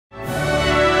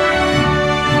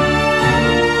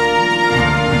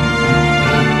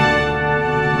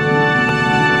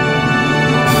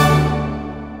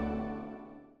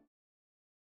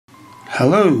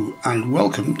Hello and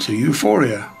welcome to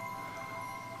Euphoria.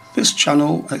 This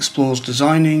channel explores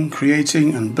designing,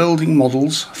 creating and building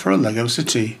models for a LEGO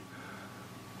city.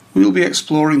 We will be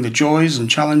exploring the joys and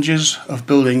challenges of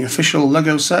building official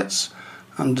LEGO sets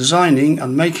and designing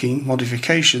and making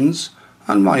modifications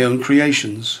and my own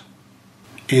creations.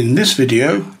 In this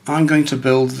video I'm going to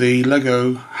build the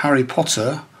LEGO Harry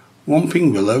Potter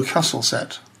Whomping Willow Castle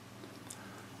set.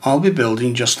 I'll be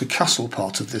building just the castle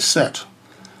part of this set.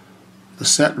 The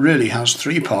set really has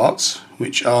three parts,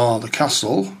 which are the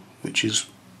castle, which is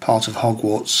part of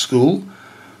Hogwarts school,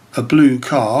 a blue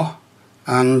car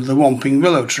and the Whomping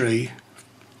Willow tree,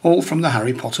 all from the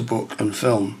Harry Potter book and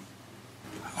film.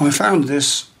 I found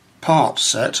this part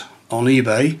set on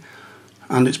eBay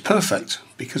and it's perfect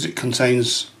because it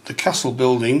contains the castle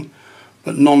building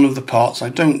but none of the parts I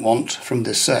don't want from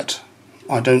this set.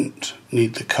 I don't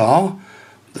need the car,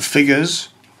 the figures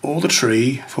or the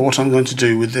tree for what I'm going to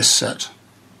do with this set.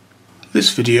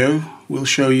 This video will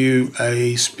show you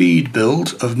a speed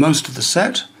build of most of the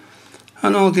set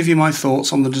and I'll give you my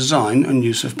thoughts on the design and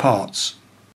use of parts.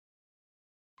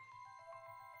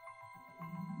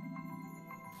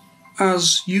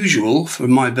 As usual for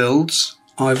my builds,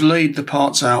 I've laid the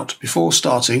parts out before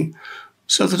starting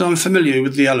so that I'm familiar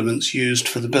with the elements used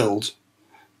for the build.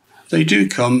 They do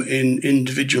come in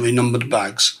individually numbered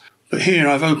bags, but here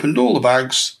I've opened all the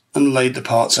bags and laid the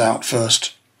parts out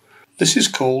first. This is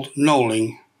called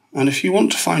knolling, and if you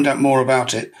want to find out more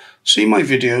about it, see my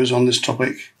videos on this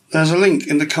topic. There's a link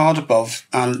in the card above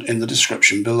and in the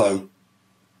description below.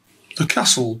 The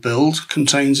castle build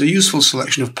contains a useful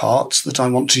selection of parts that I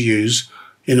want to use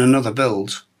in another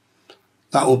build.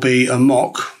 That will be a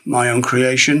mock, my own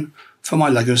creation, for my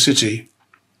LEGO city.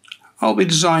 I'll be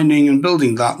designing and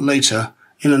building that later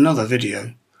in another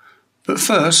video. But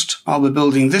first, I'll be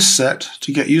building this set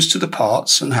to get used to the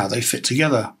parts and how they fit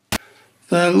together.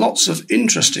 There are lots of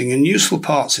interesting and useful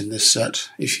parts in this set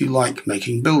if you like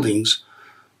making buildings.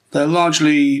 They're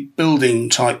largely building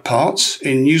type parts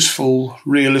in useful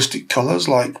realistic colours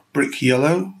like brick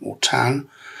yellow or tan,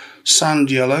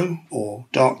 sand yellow or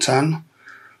dark tan,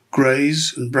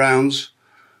 greys and browns.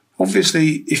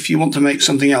 Obviously, if you want to make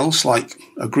something else like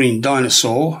a green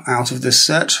dinosaur out of this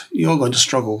set, you're going to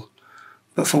struggle.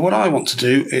 But for what I want to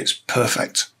do, it's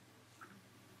perfect.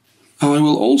 I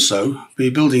will also be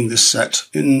building this set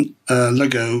in a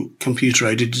LEGO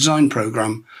computer-aided design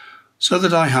program so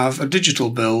that I have a digital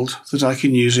build that I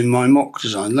can use in my mock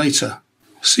design later.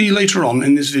 See later on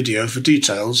in this video for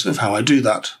details of how I do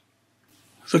that.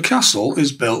 The castle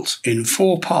is built in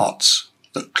 4 parts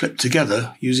that clip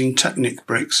together using Technic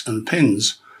bricks and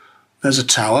pins. There's a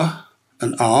tower,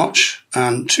 an arch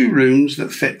and 2 rooms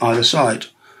that fit either side.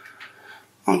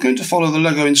 I'm going to follow the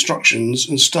LEGO instructions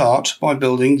and start by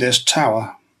building this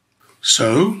tower.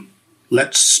 So,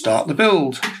 let's start the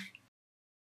build.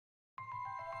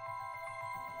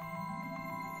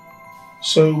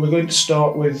 So we're going to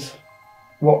start with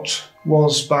what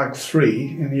was bag 3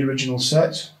 in the original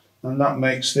set, and that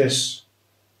makes this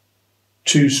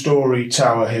 2-storey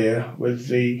tower here with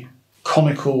the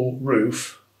conical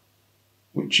roof,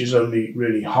 which is only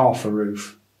really half a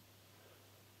roof.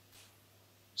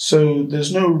 So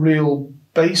there's no real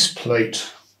base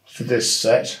plate for this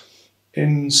set.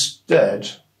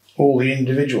 Instead, all the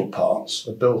individual parts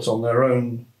are built on their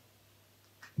own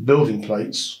building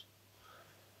plates,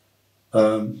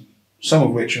 some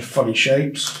of which are funny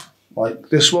shapes, like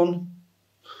this one.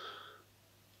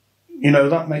 You know,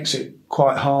 that makes it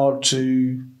quite hard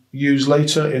to use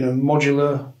later in a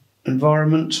modular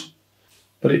environment,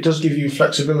 but it does give you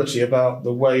flexibility about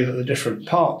the way that the different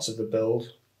parts of the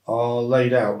build are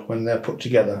laid out when they're put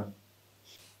together.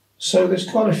 So there's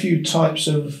quite a few types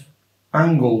of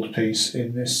angled piece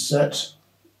in this set.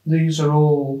 These are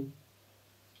all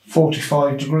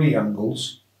 45-degree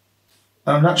angles,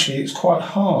 and actually it's quite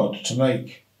hard to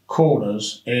make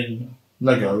corners in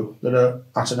LEGO that are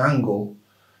at an angle.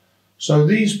 So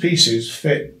these pieces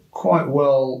fit quite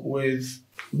well with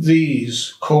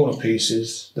these corner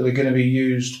pieces that are going to be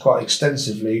used quite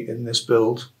extensively in this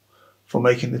build for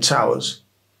making the towers.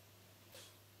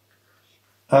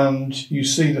 And you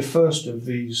see the first of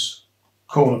these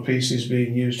corner pieces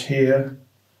being used here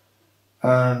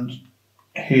and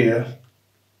here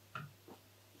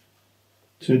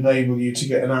to enable you to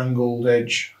get an angled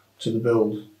edge to the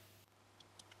build.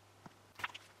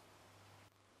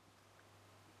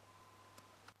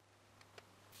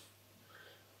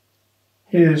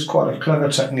 Here's quite a clever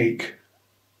technique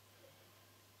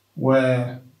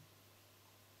where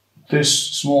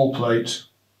this small plate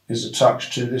is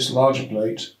attached to this larger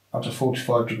plate at a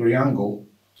 45-degree angle.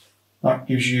 That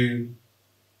gives you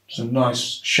some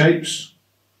nice shapes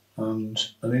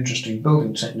and an interesting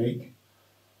building technique,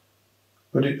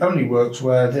 but it only works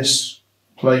where this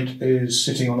plate is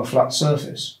sitting on a flat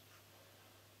surface.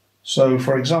 So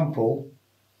for example,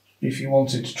 if you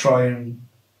wanted to try and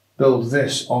build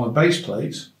this on a base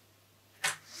plate,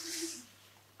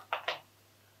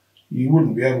 you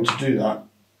wouldn't be able to do that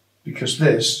because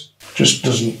this just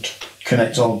doesn't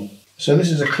connect on. So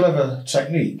this is a clever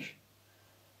technique,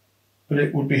 but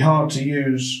it would be hard to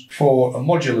use for a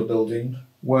modular building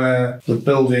where the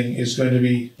building is going to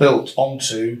be built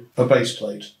onto a base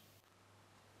plate.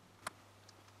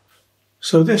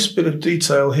 So this bit of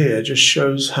detail here just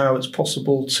shows how it's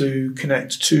possible to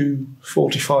connect two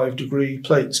 45-degree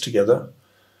plates together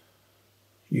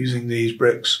using these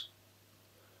bricks.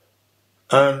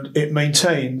 And it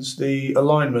maintains the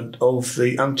alignment of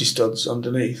the anti-studs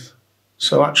underneath.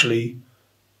 So actually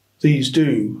these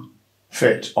do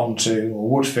fit onto, or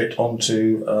would fit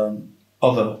onto,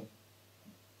 other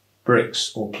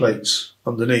bricks or plates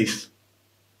underneath.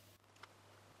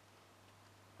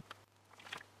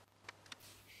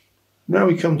 Now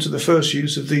we come to the first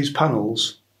use of these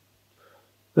panels.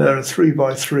 They're a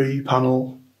 3x3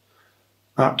 panel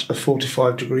at a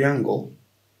 45-degree angle,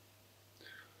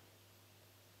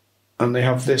 and they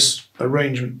have this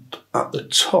arrangement at the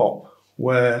top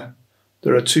where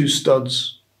there are two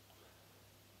studs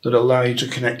that allow you to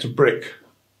connect a brick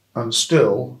and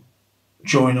still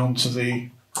join onto the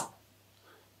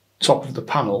top of the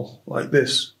panel like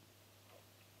this.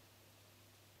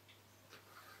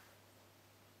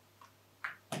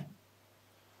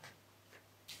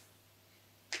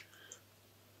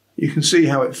 You can see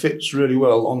how it fits really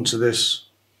well onto this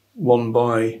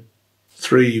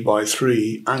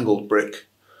 1x3x3 angled brick,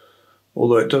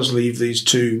 although it does leave these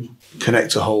two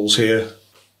connector holes here,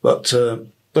 but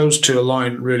those two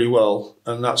align really well,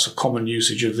 and that's a common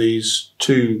usage of these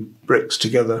two bricks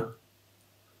together.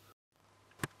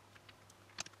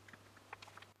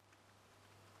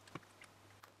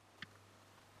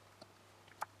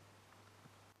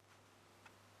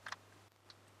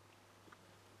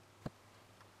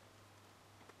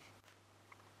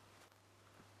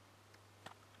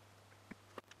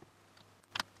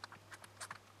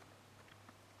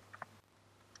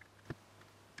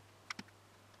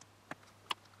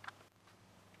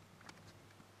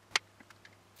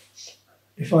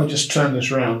 If I just turn this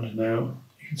round now,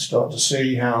 you can start to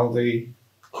see how the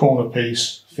corner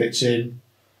piece fits in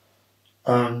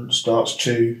and starts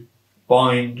to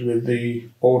bind with the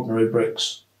ordinary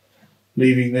bricks,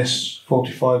 leaving this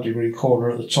 45-degree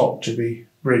corner at the top to be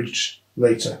bridged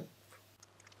later.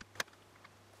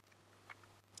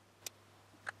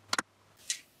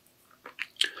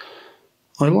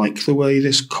 I like the way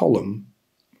this column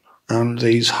and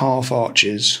these half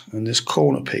arches and this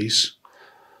corner piece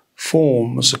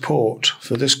form a support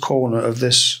for this corner of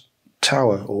this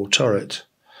tower or turret.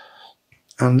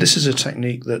 And this is a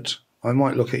technique that I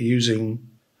might look at using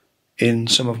in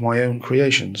some of my own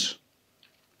creations.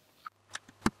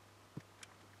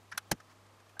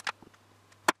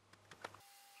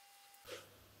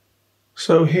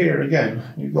 So here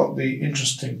again, you've got the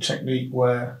interesting technique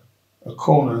where a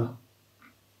corner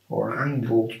or an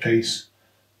angled piece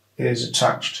is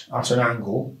attached at an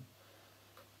angle,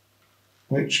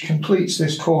 which completes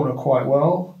this corner quite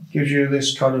well, gives you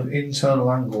this kind of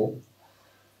internal angle,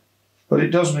 but it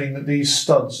does mean that these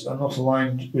studs are not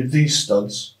aligned with these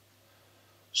studs,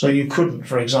 so you couldn't,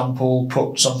 for example,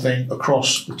 put something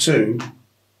across the two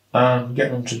and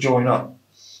get them to join up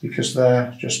because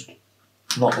they're just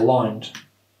not aligned.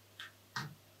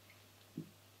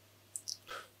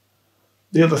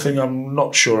 The other thing I'm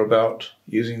not sure about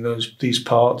using these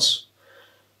parts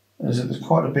is that there's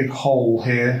quite a big hole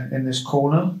here in this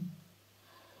corner.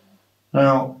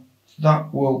 Now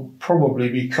that will probably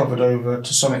be covered over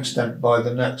to some extent by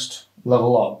the next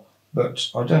level up, but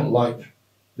I don't like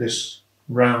this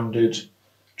rounded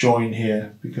join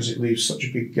here because it leaves such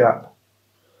a big gap.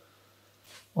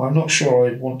 I'm not sure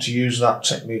I'd want to use that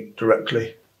technique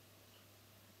directly.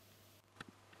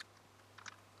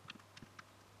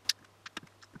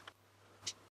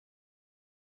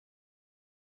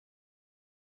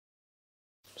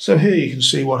 So here you can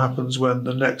see what happens when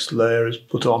the next layer is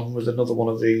put on with another one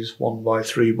of these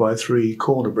 1x3x3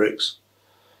 corner bricks.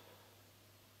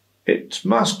 It's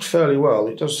masked fairly well,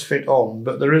 it does fit on,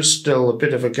 but there is still a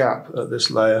bit of a gap at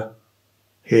this layer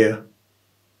here.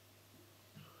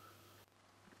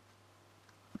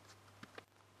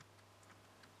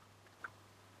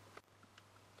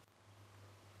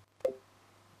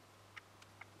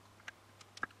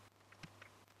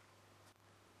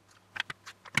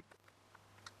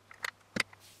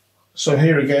 So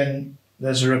here again,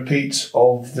 there's a repeat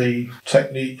of the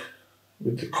technique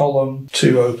with the column,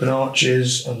 2 open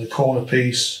arches and the corner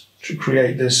piece to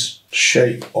create this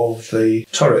shape of the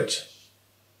turret.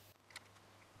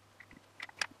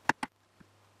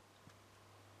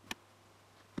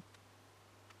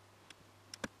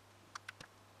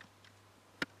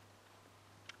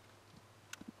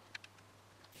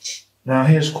 Now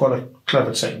here's quite a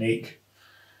clever technique.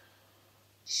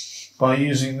 By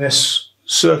using this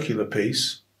circular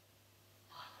piece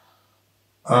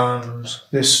and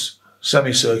this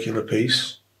semicircular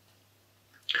piece,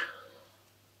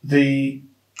 the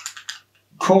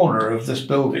corner of this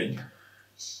building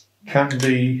can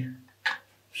be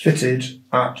fitted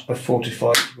at a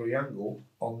 45-degree angle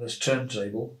on this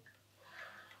turntable.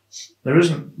 There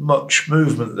isn't much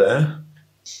movement there.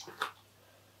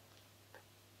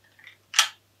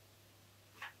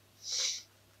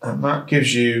 And that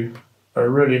gives you a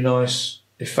really nice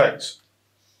effect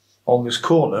on this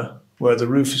corner where the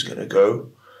roof is going to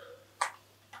go.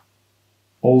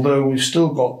 Although we've still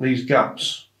got these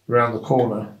gaps around the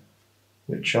corner,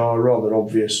 which are rather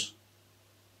obvious.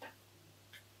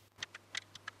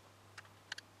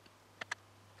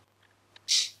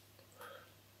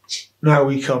 Now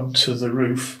we come to the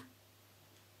roof.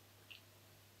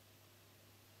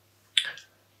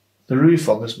 The roof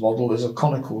on this model is a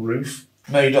conical roof,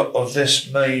 made up of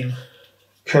this main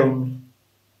cone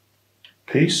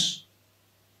piece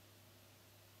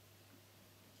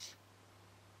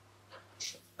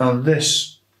and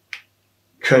this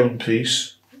cone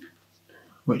piece,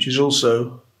 which is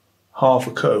also half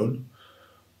a cone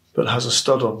but has a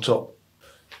stud on top.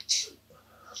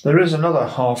 There is another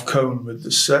half cone with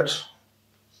this set,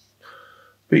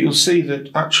 but you'll see that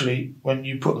actually when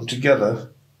you put them together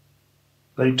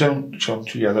they don't come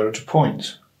together at a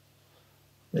point.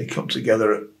 They come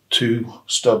together at 2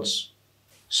 studs.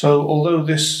 So although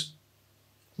this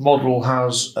model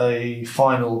has a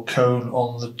final cone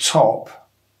on the top,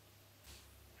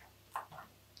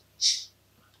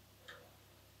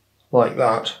 like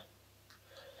that,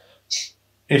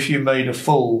 if you made a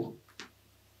full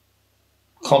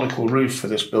conical roof for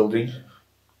this building,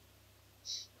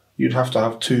 you'd have to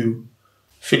have 2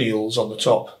 finials on the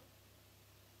top.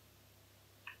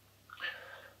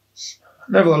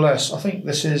 Nevertheless, I think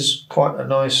this is quite a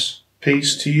nice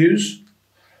piece to use.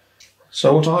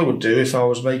 So what I would do if I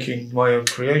was making my own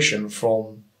creation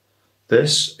from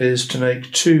this is to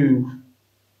make 2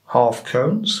 half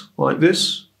cones like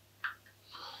this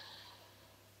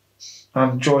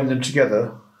and join them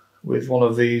together with one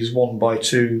of these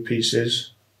 1x2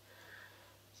 pieces,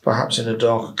 perhaps in a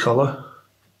darker colour,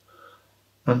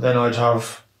 and then I'd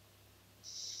have,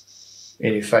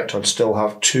 in effect, I'd still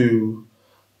have 2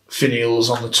 finials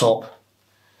on the top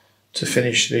to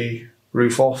finish the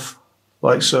roof off,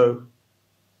 like so.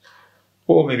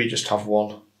 Or maybe just have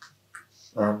 1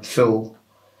 and fill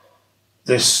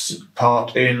this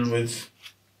part in with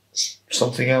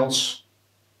something else,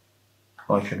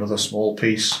 like another small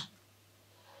piece,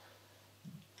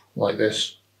 like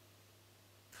this.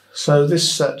 So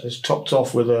this set is topped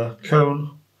off with a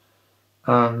cone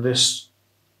and this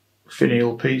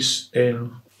finial piece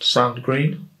in sand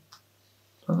green.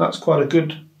 And that's quite a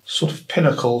good sort of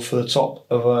pinnacle for the top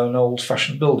of an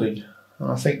old-fashioned building.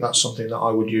 And I think that's something that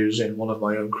I would use in one of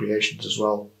my own creations as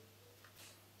well.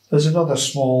 There's another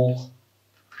small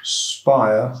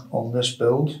spire on this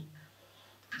build,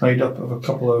 made up of a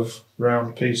couple of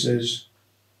round pieces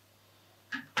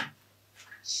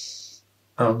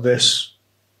and this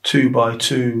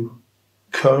 2x2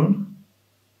 cone.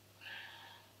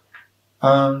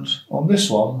 And on this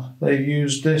one, they've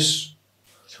used this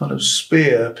kind of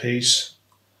spear piece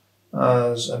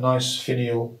as a nice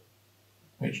finial,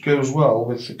 which goes well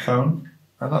with the cone.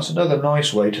 And that's another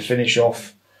nice way to finish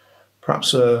off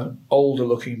perhaps an older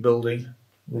looking building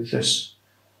with this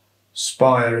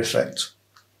spire effect.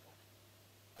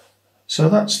 So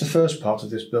that's the first part of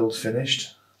this build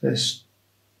finished, this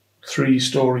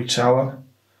 3-storey tower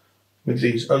with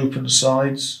these open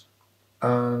sides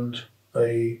and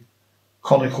a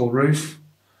conical roof,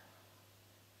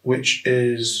 which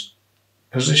is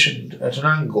positioned at an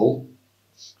angle,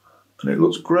 and it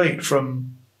looks great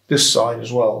from this side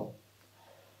as well,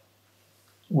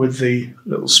 with the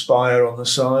little spire on the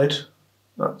side.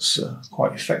 That's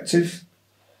quite effective.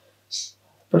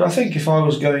 But I think if I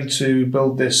was going to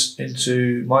build this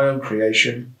into my own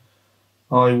creation,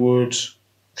 I would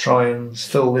try and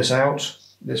fill this out,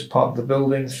 this part of the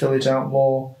building, fill it out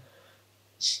more,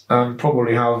 and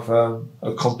probably have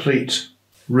a complete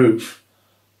roof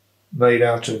made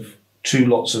out of 2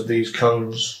 lots of these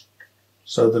cones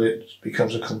so that it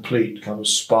becomes a complete kind of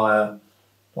spire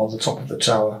on the top of the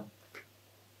tower.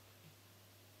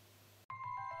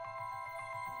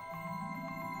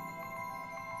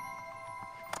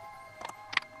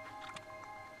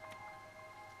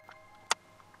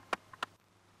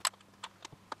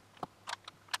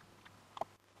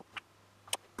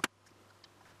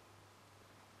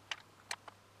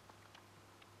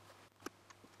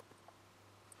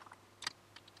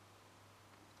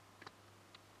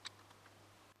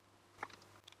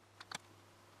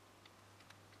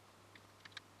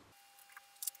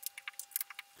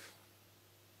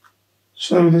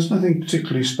 So there's nothing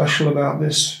particularly special about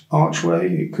this archway.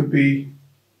 It could be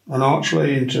an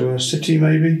archway into a city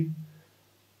maybe.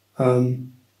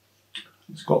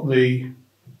 It's got the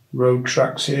road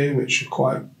tracks here which are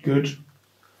quite good,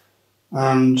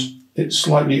 and it's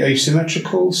slightly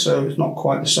asymmetrical, so it's not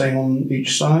quite the same on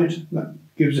each side. That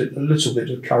gives it a little bit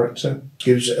of character,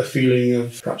 gives it a feeling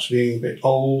of perhaps being a bit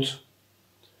old.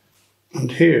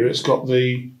 And here it's got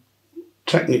the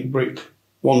Technic brick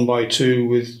 1x2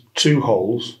 with 2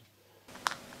 holes,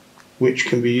 which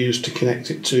can be used to connect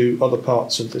it to other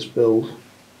parts of this build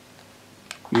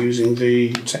using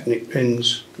the Technic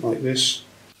pins like this.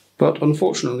 But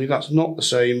unfortunately that's not the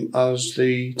same as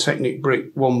the Technic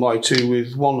brick 1x2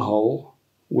 with 1 hole,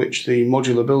 which the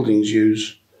modular buildings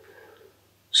use.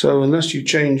 So unless you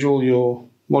change all your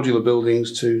modular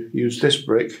buildings to use this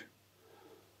brick,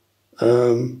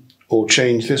 or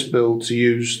change this build to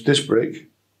use this brick,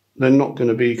 they're not going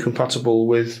to be compatible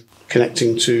with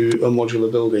connecting to a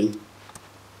modular building.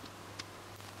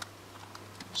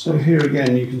 So here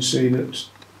again you can see that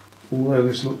although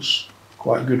this looks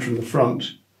quite good from the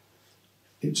front,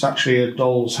 it's actually a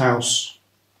doll's house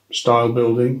style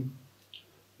building.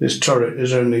 This turret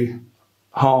is only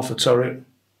half a turret,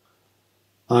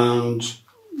 and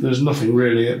there's nothing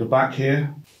really at the back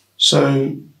here.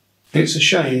 So it's a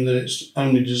shame that it's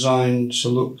only designed to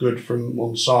look good from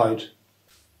one side.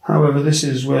 However, this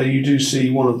is where you do see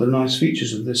one of the nice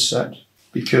features of this set,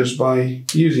 because by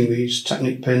using these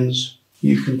Technic pins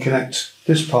you can connect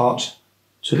this part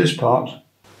to this part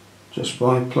just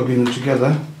by plugging them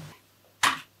together,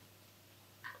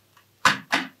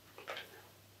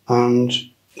 and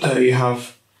there you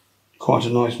have quite a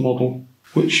nice model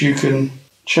which you can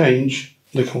change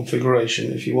the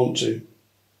configuration if you want to.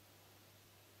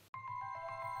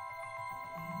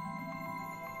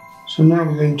 So now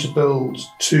we're going to build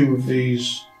 2 of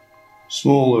these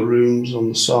smaller rooms on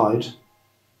the side,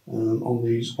 on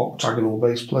these octagonal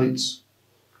base plates.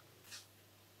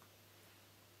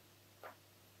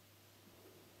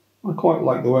 I quite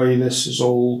like the way this is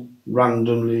all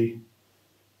randomly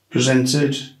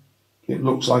presented. It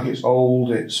looks like it's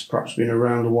old, it's perhaps been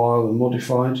around a while and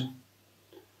modified.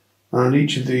 And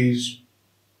each of these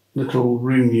little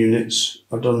room units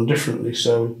are done differently,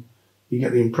 so you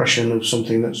get the impression of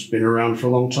something that's been around for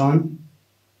a long time.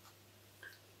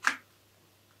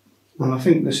 And I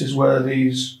think this is where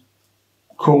these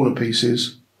corner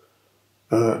pieces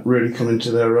really come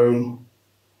into their own.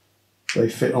 They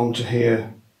fit onto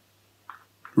here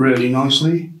really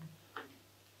nicely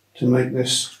to make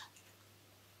this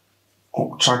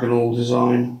octagonal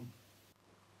design.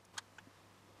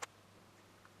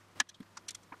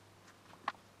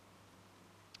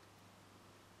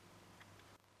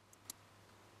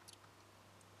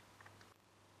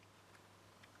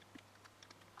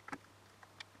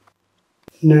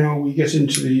 Now we get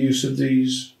into the use of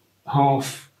these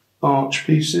half arch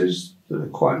pieces that are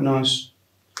quite nice,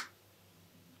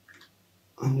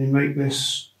 and they make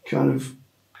this kind of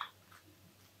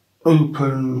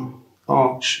open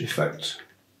arch effect,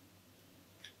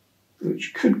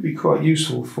 which could be quite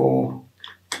useful for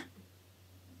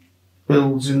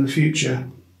builds in the future.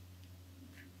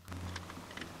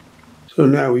 So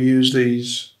now we use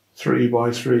these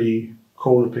 3x3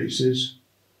 corner pieces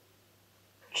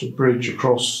to bridge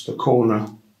across the corner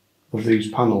of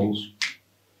these panels,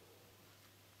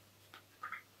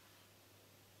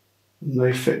 and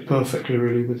they fit perfectly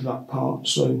really with that part,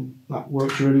 so that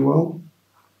works really well.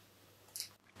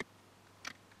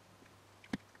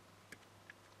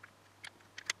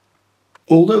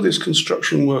 Although this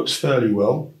construction works fairly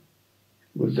well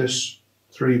with this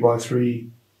 3x3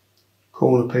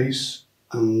 corner piece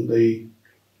and the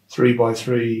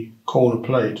 3x3 corner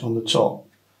plate on the top,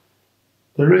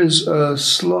 there is a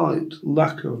slight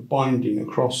lack of binding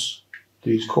across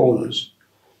these corners.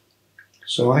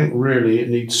 So I think really it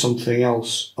needs something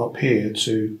else up here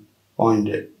to bind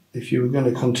it. If you were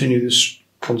going to continue this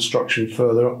construction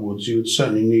further upwards, you would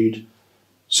certainly need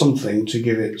something to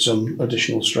give it some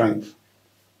additional strength.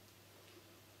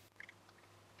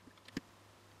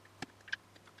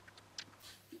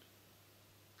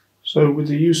 So with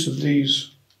the use of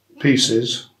these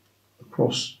pieces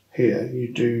across here, you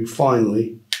do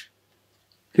finally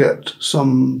get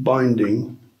some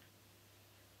binding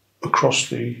across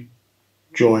the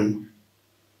join,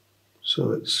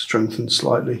 so it's strengthened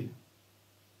slightly.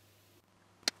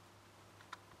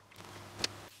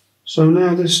 So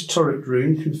now this turret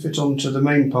room can fit onto the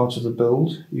main part of the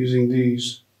build using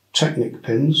these Technic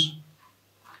pins,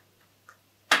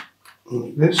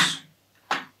 like this.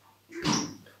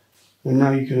 And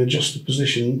now you can adjust the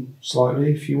position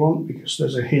slightly if you want, because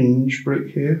there's a hinge brick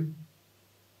here.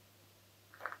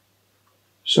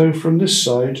 So from this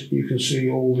side you can see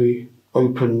all the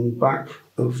open back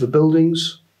of the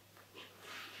buildings,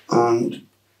 and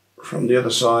from the other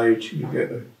side you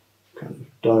get a kind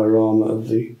of diorama of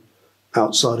the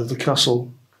outside of the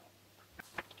castle.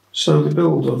 So the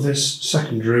build of this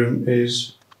second room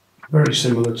is very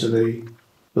similar to the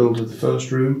build of the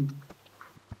first room.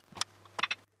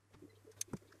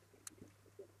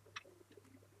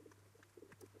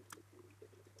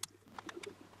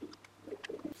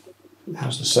 It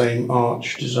has the same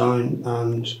arch design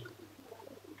and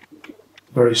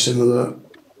very similar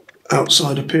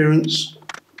outside appearance.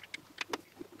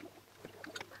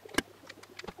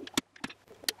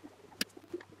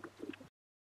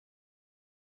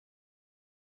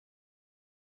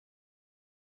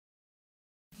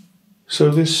 So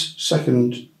this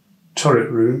second turret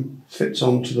room fits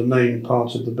onto the main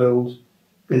part of the build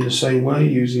in the same way,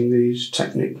 using these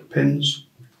Technic pins.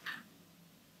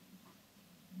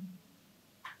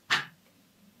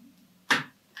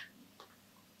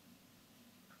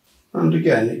 And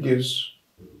again, it gives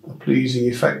a pleasing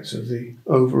effect of the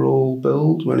overall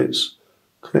build when it's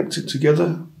connected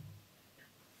together,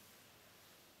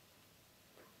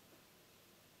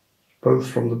 both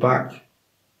from the back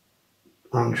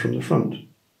and from the front.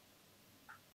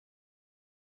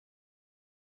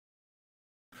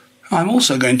 I'm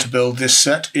also going to build this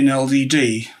set in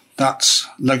LDD, that's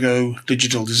Lego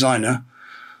Digital Designer,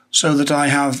 so that I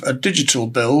have a digital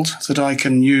build that I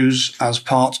can use as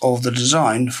part of the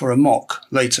design for a mock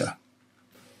later.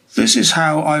 This is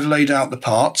how I've laid out the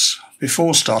parts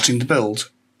before starting the build.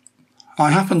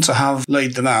 I happen to have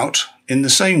laid them out in the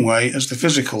same way as the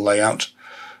physical layout,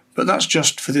 but that's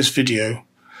just for this video.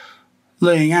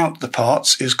 Laying out the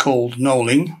parts is called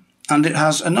knolling, and it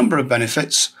has a number of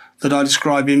benefits that I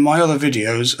describe in my other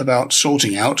videos about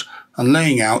sorting out and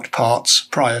laying out parts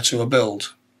prior to a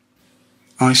build.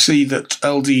 I see that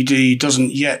LDD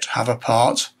doesn't yet have a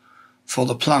part for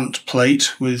the plant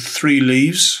plate with 3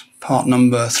 leaves, part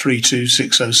number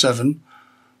 32607,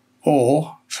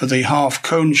 or for the half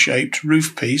cone-shaped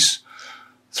roof piece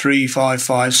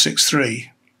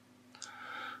 35563.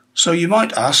 So you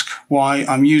might ask why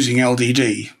I'm using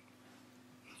LDD.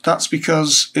 That's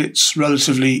because it's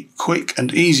relatively quick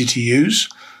and easy to use,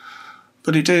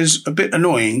 but it is a bit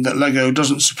annoying that LEGO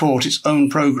doesn't support its own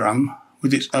program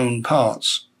with its own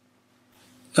parts.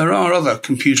 There are other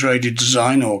computer-aided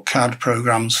design or CAD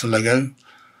programs for LEGO.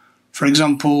 For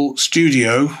example,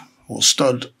 Studio, or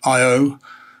Stud.io,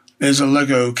 is a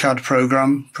LEGO CAD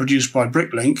program produced by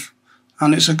Bricklink,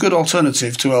 and it's a good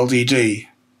alternative to LDD.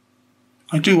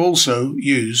 I do also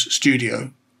use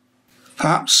Studio.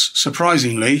 Perhaps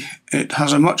surprisingly, it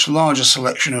has a much larger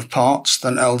selection of parts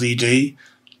than LDD,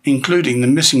 including the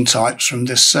missing types from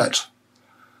this set.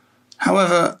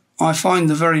 However, I find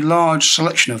the very large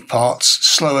selection of parts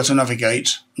slower to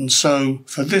navigate, and so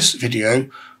for this video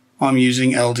I'm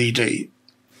using LDD.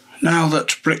 Now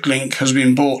that Bricklink has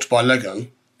been bought by LEGO,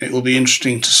 it will be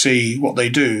interesting to see what they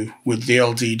do with the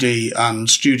LDD and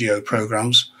Studio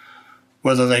programs,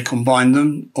 whether they combine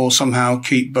them or somehow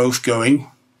keep both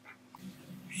going.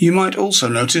 You might also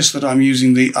notice that I'm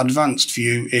using the advanced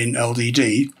view in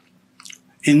LDD.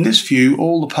 In this view,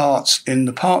 all the parts in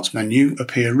the parts menu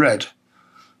appear red,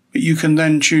 but you can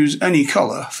then choose any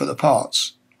colour for the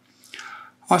parts.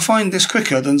 I find this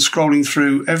quicker than scrolling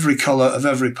through every colour of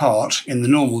every part in the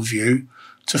normal view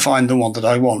to find the one that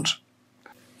I want.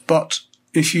 But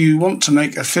if you want to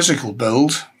make a physical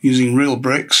build using real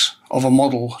bricks of a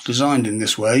model designed in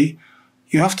this way,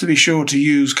 you have to be sure to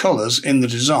use colours in the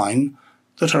design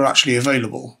that are actually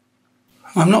available.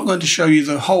 I'm not going to show you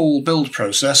the whole build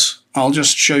process, I'll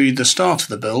just show you the start of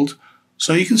the build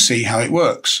so you can see how it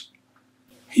works.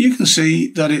 You can see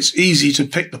that it's easy to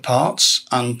pick the parts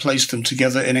and place them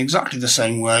together in exactly the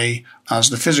same way as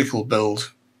the physical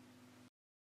build.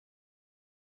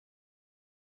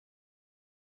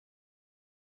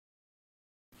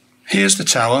 Here's the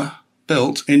tower,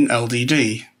 built in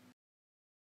LDD.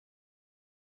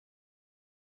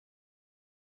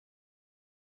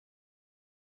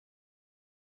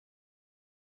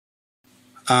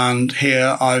 And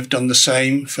here I've done the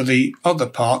same for the other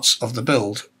parts of the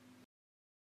build.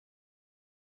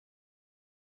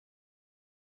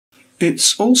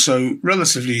 It's also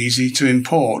relatively easy to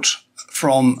import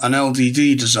from an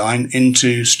LDD design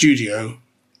into Studio.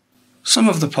 Some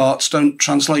of the parts don't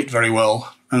translate very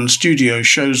well, and Studio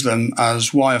shows them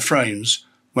as wireframes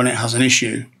when it has an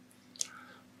issue.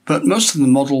 But most of the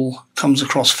model comes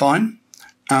across fine,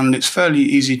 and it's fairly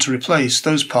easy to replace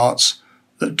those parts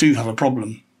that do have a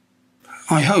problem.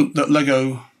 I hope that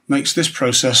LEGO makes this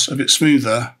process a bit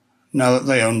smoother now that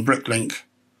they own Bricklink.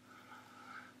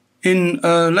 In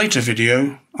a later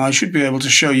video, I should be able to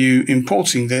show you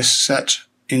importing this set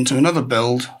into another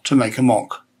build to make a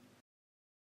mock.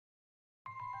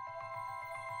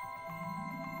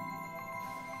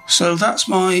 So that's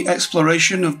my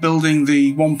exploration of building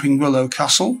the Whomping Willow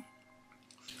Castle.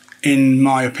 In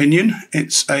my opinion,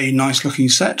 it's a nice looking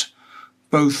set,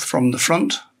 both from the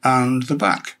front and the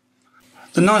back.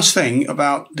 The nice thing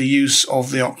about the use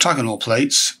of the octagonal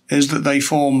plates is that they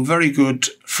form very good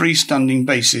freestanding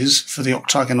bases for the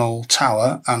octagonal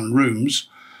tower and rooms,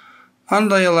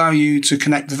 and they allow you to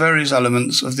connect the various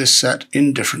elements of this set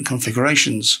in different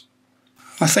configurations.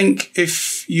 I think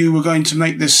if you were going to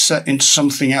make this set into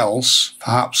something else,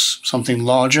 perhaps something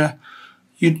larger,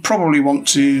 you'd probably want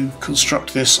to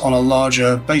construct this on a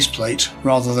larger base plate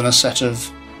rather than a set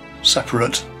of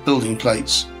separate building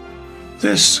plates.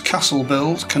 This castle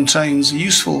build contains a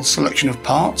useful selection of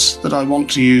parts that I want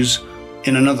to use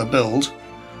in another build.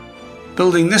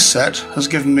 Building this set has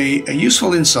given me a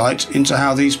useful insight into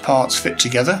how these parts fit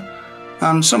together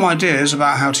and some ideas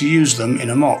about how to use them in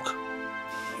a mock.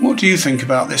 What do you think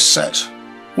about this set?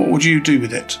 What would you do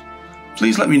with it?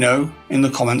 Please let me know in the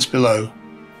comments below.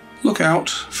 Look out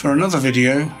for another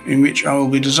video in which I will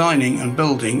be designing and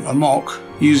building a mock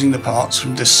using the parts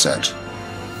from this set.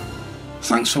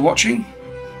 Thanks for watching.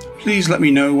 Please let me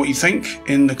know what you think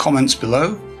in the comments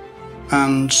below,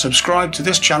 and subscribe to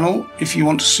this channel if you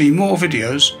want to see more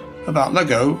videos about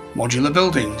LEGO modular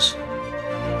buildings.